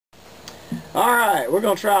Alright, we're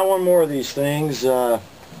going to try one more of these things. If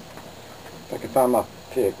I can find my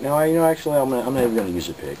pick. No, you know, actually, I'm not even going to use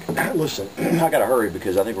a pick. Listen, I got to hurry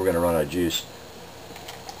because I think we're going to run out of juice.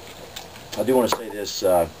 I do want to say this,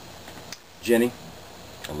 Jenny,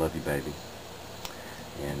 I love you, baby.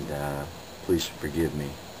 And please forgive me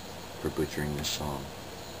for butchering this song.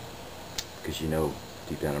 Because you know,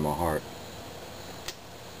 deep down in my heart,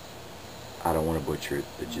 I don't want to butcher it.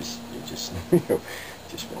 It just you know,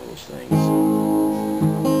 just one of those things.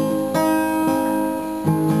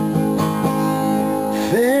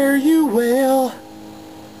 Fare you well,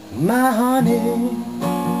 my honey.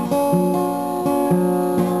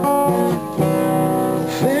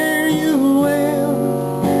 Fare you well,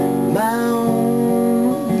 my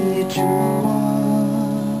only true one.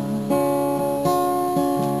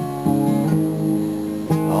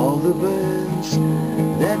 All the birds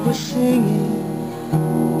that were singing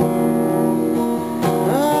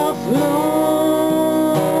are flown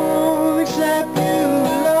except you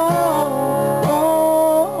alone.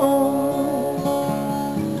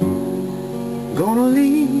 Gonna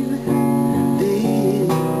leave this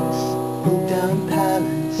Brokedown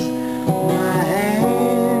palace, my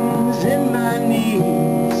hands and my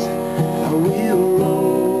knees. I will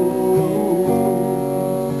roll,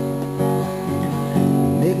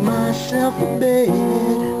 make myself a bed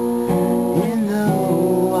in the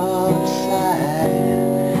outside.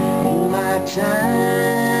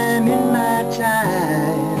 In my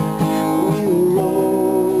time, we'll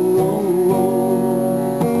roll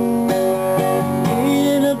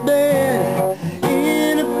in a bed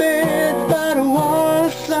by the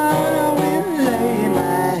waterside. I will lay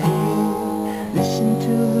my head, listen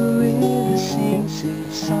to the river sing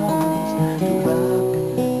sweet songs to rock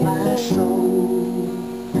my soul.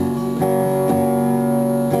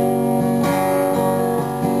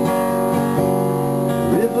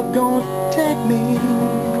 River gonna take me,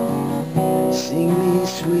 sing me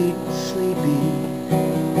sweet and sleepy,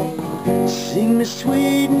 sing me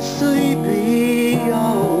sweet and sleepy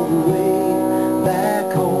all the way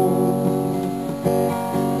back home.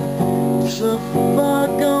 It's a far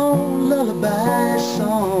gone lullaby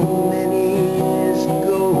song many years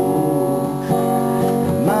ago.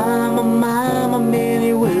 Mama, mama,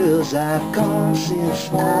 many worlds I've gone since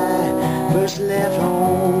I first left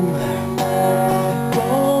home.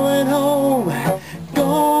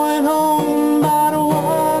 Going home by the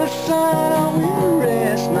waterside. I will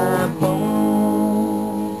rest my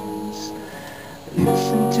bones,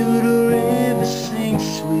 listen to the river sing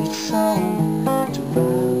sweet song to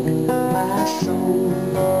rock my soul.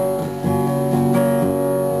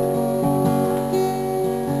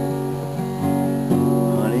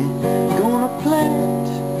 Honey, gonna plant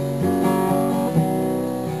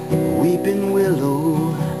a weeping willow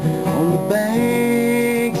on the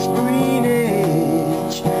bank's green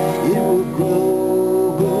edge. It will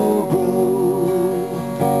grow, grow, grow.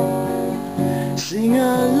 Sing a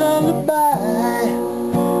lullaby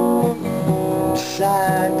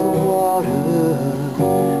beside the